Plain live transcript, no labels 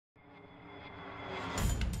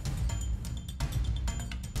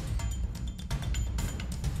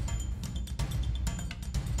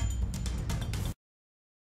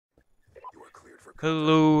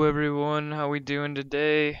Hello everyone, how we doing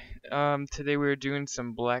today? Today we're doing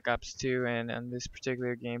some Black Ops 2, and on this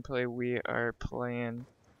particular gameplay we are playing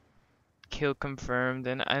Kill Confirmed,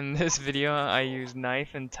 and in this video I use knife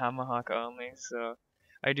and tomahawk only, so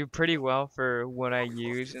I do pretty well for what I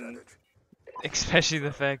use, and especially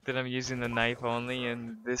the fact that I'm using the knife only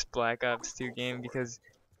in this Black Ops 2 game, because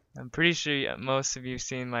I'm pretty sure most of you have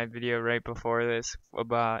seen my video right before this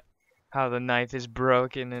about how the knife is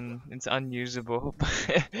broken and it's unusable.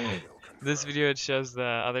 This video it shows the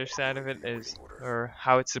other side of it is, or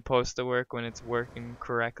how it's supposed to work when it's working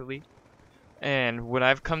correctly. And what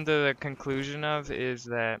I've come to the conclusion of is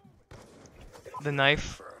that the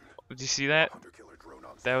knife, did you see that?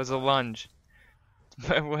 That was a lunge.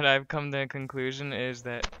 But what I've come to the conclusion is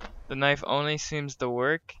that the knife only seems to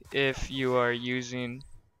work if you are using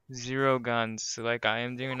zero guns. So like I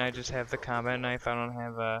am doing, I just have the combat knife. I don't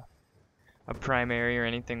have a primary or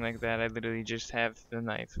anything like that. I literally just have the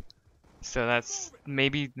knife. So that's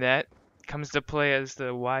maybe that comes to play as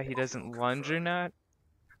to why he doesn't lunge or not.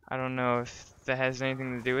 I don't know if that has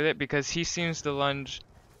anything to do with it, because he seems to lunge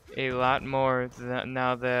a lot more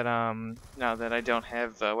now that I don't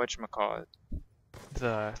have the whatchamacallit,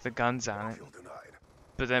 the guns on it.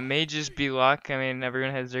 But that may just be luck. I mean,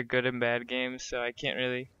 everyone has their good and bad games, so I can't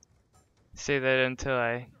really say that until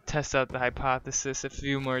I test out the hypothesis a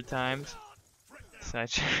few more times. So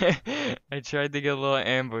I tried to get a little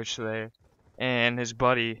ambush there, and his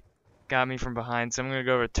buddy got me from behind, so I'm gonna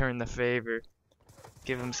go return the favor.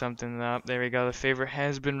 Give him something up. There we go, the favor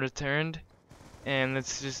has been returned. And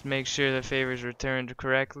let's just make sure the favor is returned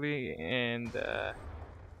correctly, and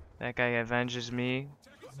that guy avenges me.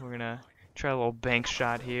 We're gonna try a little bank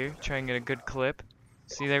shot here, try and get a good clip.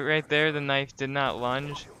 See that right there, the knife did not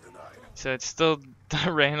lunge, so it still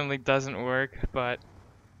randomly doesn't work, but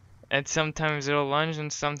and sometimes it'll lunge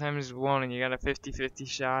and sometimes it won't, and you got a 50-50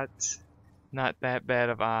 shot. Not that bad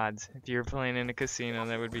of odds. If you were playing in a casino,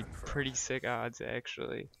 that would be pretty sick odds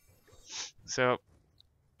actually. So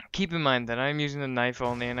keep in mind that I'm using the knife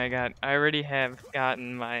only, and I already have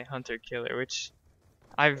gotten my hunter killer, which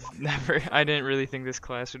I didn't really think this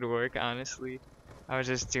class would work, honestly. I was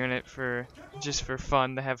just doing it for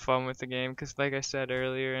fun, to have fun with the game, because like I said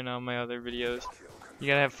earlier in all my other videos, you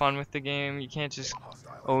gotta have fun with the game. You can't just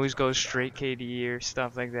always go straight KD or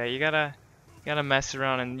stuff like that. You gotta mess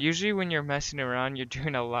around, and usually when you're messing around, you're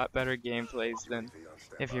doing a lot better gameplays than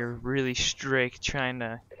if you're really strict trying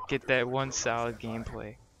to get that one solid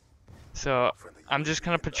gameplay. So I'm just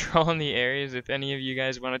kind of patrolling the areas. If any of you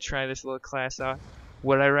guys want to try this little class out,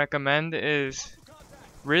 what I recommend is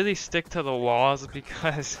really stick to the walls,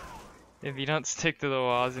 because if you don't stick to the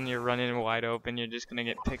walls and you're running wide open, you're just gonna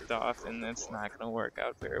get picked off, and that's not gonna work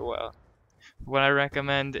out very well. What I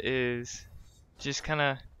recommend is just kind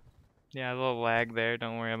of, yeah, a little lag there,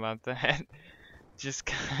 don't worry about that.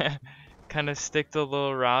 Just kind of stick to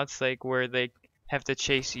little routes, like where they have to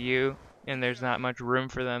chase you and there's not much room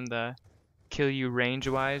for them to kill you range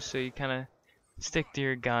wise, so you kind of stick to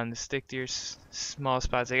your guns, stick to your small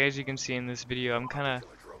spots. Like as you can see in this video, I'm kind of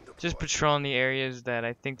just patrolling the areas that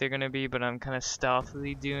I think they're gonna be, but I'm kind of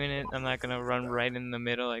stealthily doing it. I'm not gonna run right in the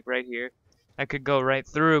middle, like right here. I could go right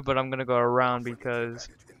through, but I'm gonna go around because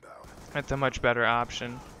that's a much better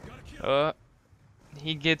option. Oh,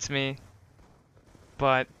 he gets me,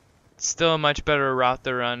 but still a much better route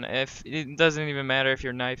to run. If it doesn't even matter if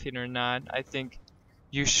you're knife hitting or not, I think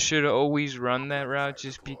you should always run that route,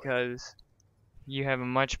 just because you have a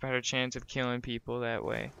much better chance of killing people that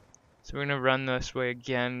way. So we're gonna run this way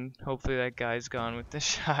again. Hopefully that guy's gone with the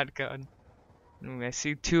shotgun. I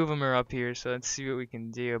see two of them are up here, so let's see what we can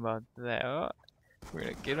do about that. Oh, we're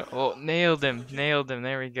gonna get him. Oh, nailed him, nailed him.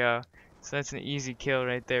 There we go. So that's an easy kill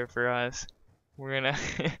right there for us. We're gonna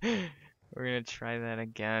we're gonna try that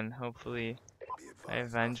again. Hopefully I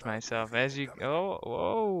avenge myself. As you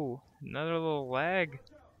whoa, another little lag.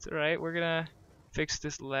 It's alright, we're gonna fix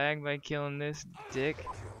this lag by killing this dick.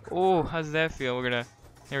 Oh, how's that feel?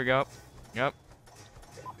 Here we go. Yep.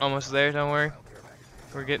 Almost there, don't worry.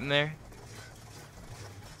 We're getting there.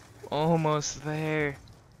 Almost there.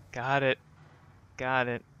 Got it. Got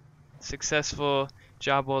it. Successful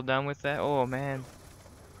job well done with that. Oh man.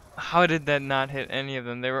 How did that not hit any of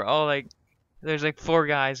them? They were all like, there's like 4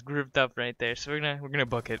 guys grouped up right there. So we're gonna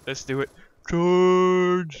book it. Let's do it.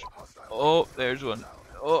 Charge! Oh, there's one.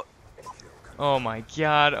 Oh. Oh my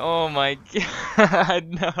god. Oh my god.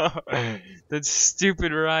 No. That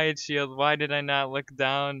stupid riot shield. Why did I not look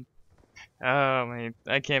down? Oh man,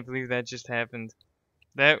 I can't believe that just happened.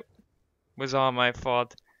 That was all my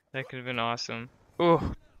fault. That could have been awesome.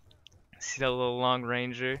 Oh, see that little long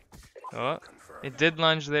ranger? Oh, It did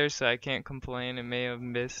lunge there, so I can't complain. It may have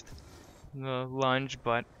missed the lunge,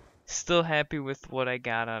 but still happy with what I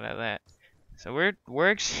got out of that. So we're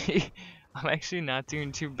actually I'm actually not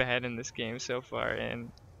doing too bad in this game so far,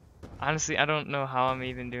 and honestly I don't know how I'm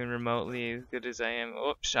even doing remotely as good as I am.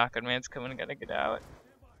 Oh, Shotgun Man's coming, I gotta get out.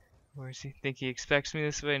 Where does he think he expects me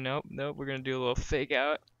this way? Nope, nope, we're gonna do a little fake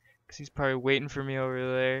out, because he's probably waiting for me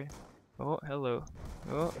over there. Oh, hello.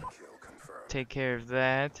 Oh, take care of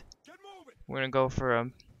that. We're gonna go for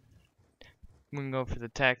the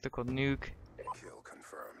tactical nuke.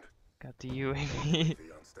 Got the UAV.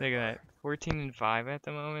 Look at that. 14 and 5 at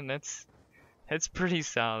the moment. That's pretty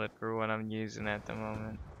solid for what I'm using at the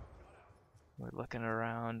moment. We're looking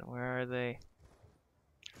around. Where are they?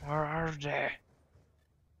 Where are they?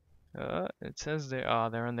 It says they're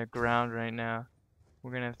on the ground right now.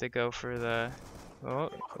 We're gonna have to go for the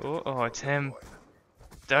oh, it's him.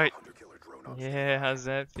 Die. Yeah, how's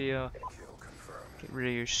that feel? Get rid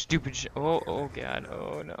of your stupid oh god.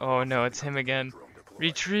 Oh no, it's him again.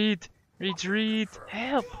 Retreat! Retreat!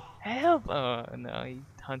 Help! Help! Oh no, he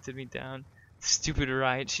hunted me down. Stupid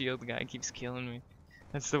riot shield guy keeps killing me.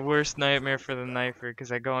 That's the worst nightmare for the knifer,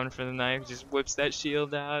 because I go in for the knife, just whips that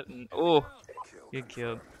shield out, and oh, get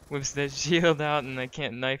killed. Whips that shield out, and I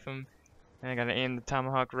can't knife him. And I gotta aim the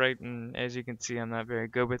tomahawk right, and as you can see, I'm not very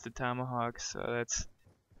good with the tomahawk, so that's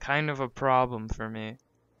kind of a problem for me.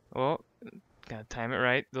 Oh, gotta time it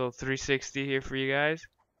right. Little 360 here for you guys.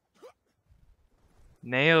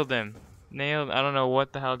 Nailed him. Nailed. I don't know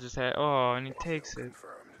what the hell just happened. Oh, and he takes it.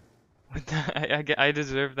 I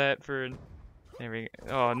deserve that for. There we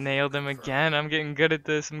go. Oh, nailed him again. I'm getting good at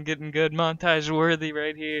this. I'm getting good. Montage worthy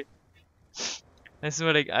right here. This is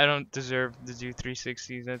what I don't deserve to do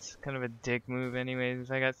 360s. That's kind of a dick move anyways.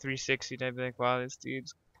 If I got 360'd, I'd be like, wow, this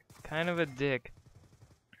dude's kind of a dick.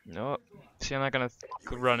 Nope. See, I'm not gonna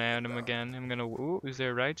run at him again. I'm gonna. Ooh, is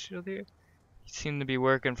there a right shield here? He seemed to be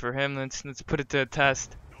working for him. Let's put it to a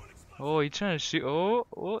test. Oh, he's trying to shoot.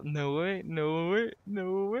 Oh, no way, no way,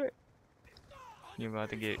 no way. You're about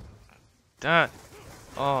to get done.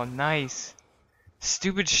 Oh, nice.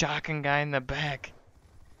 Stupid shotgun guy in the back.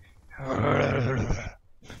 I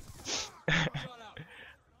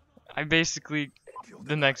basically,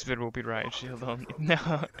 the next vid will be riot shield only.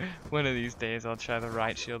 No, one of these days I'll try the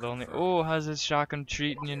riot shield only. Oh, how's this shotgun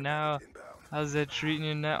treating you now? How's that treating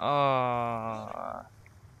you now? Oh.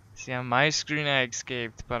 See, on my screen I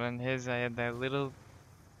escaped, but on his I had that little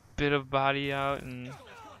bit of body out, and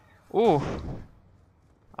oh,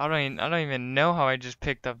 I don't even know how I just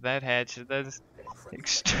picked up that hatchet. That's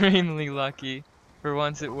extremely lucky. For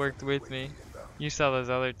once it worked with me. You saw those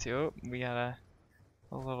other two. Oh, we got a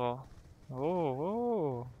little.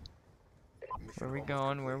 Oh. Where we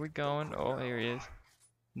going? Where we going? Oh, here he is.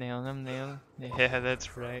 Nail him, nail him. Yeah,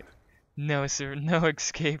 that's right. No, sir, no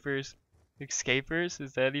escapers. Escapers?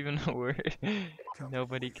 Is that even a word?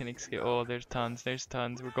 Nobody can escape. Oh, there's tons. There's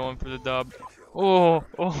tons. We're going for the dub. Oh,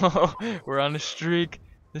 we're on a streak.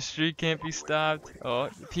 The streak can't be stopped. Oh,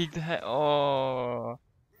 peeked ahead. Oh,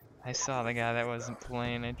 I saw the guy that wasn't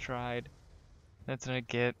playing. I tried. That's what I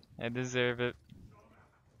get. I deserve it.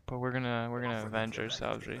 But we're gonna avenge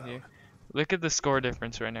ourselves right here. Look at the score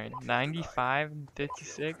difference right now. 95 and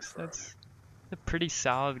 56. That's a pretty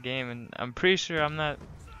solid game, and I'm pretty sure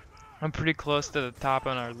I'm pretty close to the top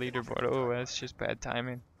on our leaderboard. Oh, that's just bad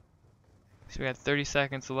timing. So we got 30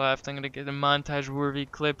 seconds left. I'm gonna get a montage-worthy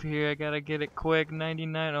clip here. I gotta get it quick.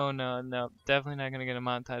 99. Oh no, definitely not gonna get a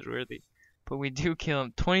montage-worthy. But we do kill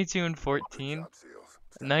him. 22 and 14.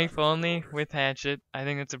 Knife only with hatchet. I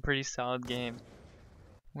think that's a pretty solid game.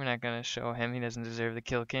 We're not gonna show him. He doesn't deserve the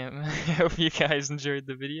kill cam. I hope you guys enjoyed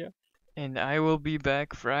the video. And I will be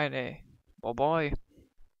back Friday. Bye bye.